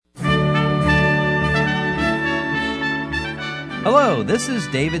Hello, this is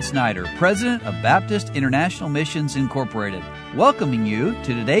David Snyder, President of Baptist International Missions Incorporated, welcoming you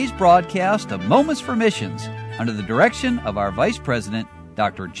to today's broadcast of Moments for Missions under the direction of our Vice President,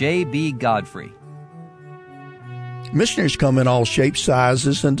 Dr. J.B. Godfrey. Missionaries come in all shapes,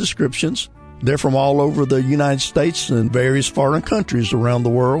 sizes, and descriptions. They're from all over the United States and various foreign countries around the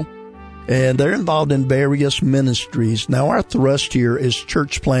world, and they're involved in various ministries. Now, our thrust here is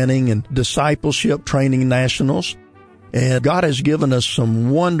church planting and discipleship training nationals. And God has given us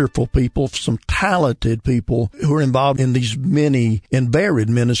some wonderful people, some talented people who are involved in these many and varied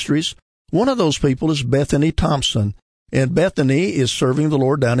ministries. One of those people is Bethany Thompson. And Bethany is serving the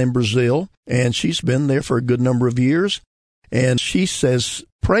Lord down in Brazil, and she's been there for a good number of years. And she says,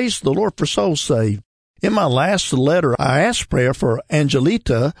 praise the Lord for souls saved. In my last letter, I asked prayer for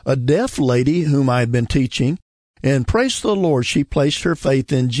Angelita, a deaf lady whom I had been teaching. And praise the Lord, she placed her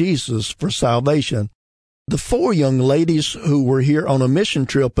faith in Jesus for salvation. The 4 young ladies who were here on a mission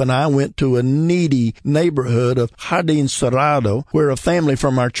trip and I went to a needy neighborhood of Jardim Cerrado, where a family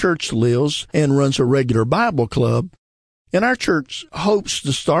from our church lives and runs a regular Bible club. And our church hopes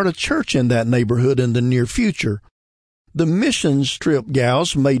to start a church in that neighborhood in the near future. The missions trip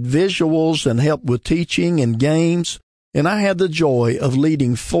gals made visuals and helped with teaching and games, and I had the joy of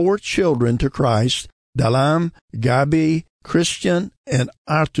leading 4 children to Christ, Dalam, Gabi, Christian, and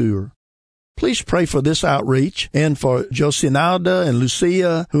Arthur. Please pray for this outreach and for Josinalda and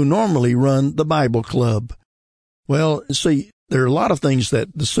Lucia, who normally run the Bible Club. Well, see, there are a lot of things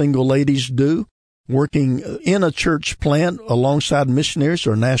that the single ladies do, working in a church plant alongside missionaries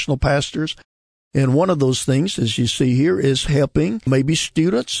or national pastors. And one of those things, as you see here, is helping maybe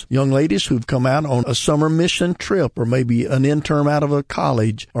students, young ladies who've come out on a summer mission trip, or maybe an intern out of a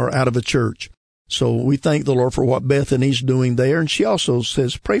college or out of a church. So we thank the Lord for what Bethany's doing there. And she also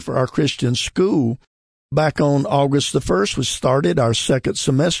says, pray for our Christian school. Back on August the 1st, we started our second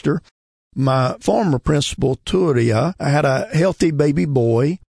semester. My former principal, Turia, had a healthy baby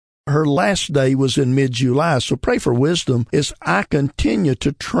boy. Her last day was in mid-July. So pray for wisdom as I continue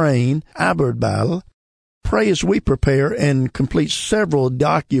to train Aberdal. Pray as we prepare and complete several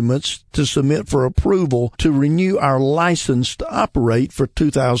documents to submit for approval to renew our license to operate for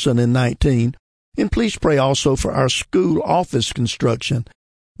 2019. And please pray also for our school office construction.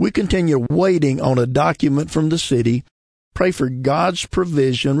 We continue waiting on a document from the city. Pray for God's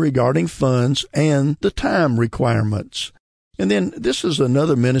provision regarding funds and the time requirements. And then this is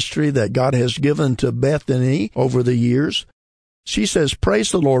another ministry that God has given to Bethany over the years. She says,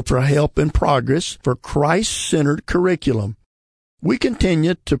 praise the Lord for help and progress for Christ-centered curriculum. We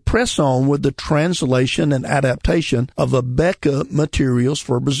continue to press on with the translation and adaptation of Abeka materials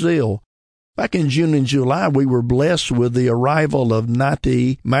for Brazil. Back in June and July, we were blessed with the arrival of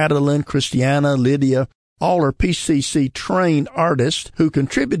Nati, Madeline, Christiana, Lydia, all are PCC-trained artists who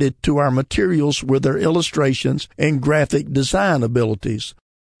contributed to our materials with their illustrations and graphic design abilities.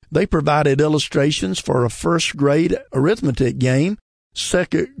 They provided illustrations for a first-grade arithmetic game,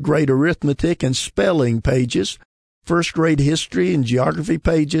 second-grade arithmetic and spelling pages, first-grade history and geography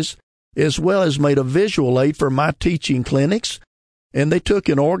pages, as well as made a visual aid for my teaching clinics. And they took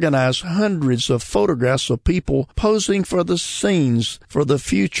and organized hundreds of photographs of people posing for the scenes for the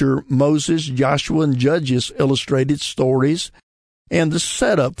future Moses, Joshua, and Judges illustrated stories, and the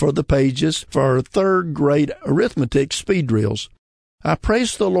setup for the pages for our third-grade arithmetic speed drills. I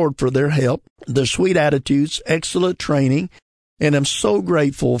praise the Lord for their help, their sweet attitudes, excellent training, and am so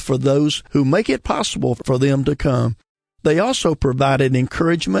grateful for those who make it possible for them to come. They also provided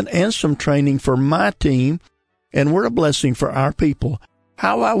encouragement and some training for my team, and we're a blessing for our people.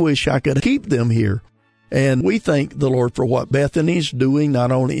 How I wish I could keep them here. And we thank the Lord for what Bethany's doing,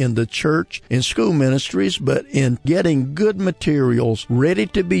 not only in the church and school ministries, but in getting good materials ready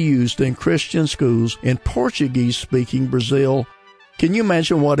to be used in Christian schools in Portuguese-speaking Brazil. Can you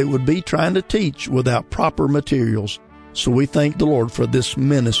imagine what it would be trying to teach without proper materials? So we thank the Lord for this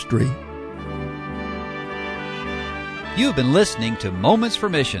ministry. You've been listening to Moments for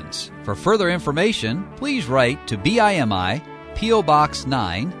Missions. For further information, please write to BIMI, P.O. Box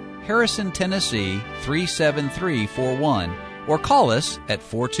 9, Harrison, Tennessee 37341, or call us at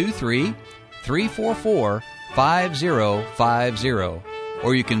 423-344-5050.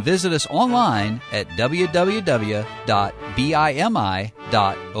 Or you can visit us online at www.bimi.org.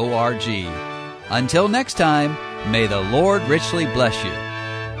 Until next time, may the Lord richly bless you.